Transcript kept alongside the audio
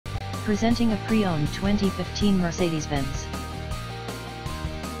Presenting a pre-owned 2015 Mercedes-Benz.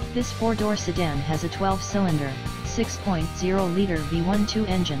 This four-door sedan has a 12-cylinder, 6.0-liter V12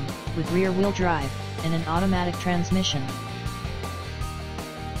 engine, with rear-wheel drive, and an automatic transmission.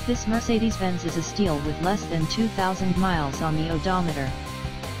 This Mercedes-Benz is a steal with less than 2,000 miles on the odometer.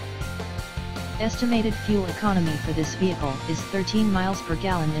 Estimated fuel economy for this vehicle is 13 miles per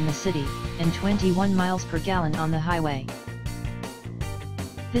gallon in the city, and 21 miles per gallon on the highway.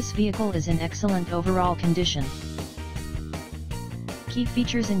 This vehicle is in excellent overall condition. Key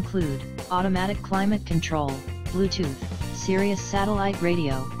features include automatic climate control, Bluetooth, Sirius satellite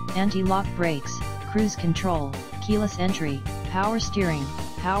radio, anti-lock brakes, cruise control, keyless entry, power steering,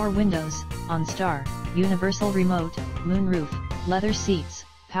 power windows, OnStar, universal remote, moonroof, leather seats,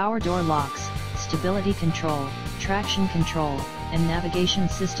 power door locks, stability control, traction control, and navigation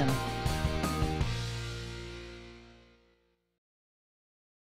system.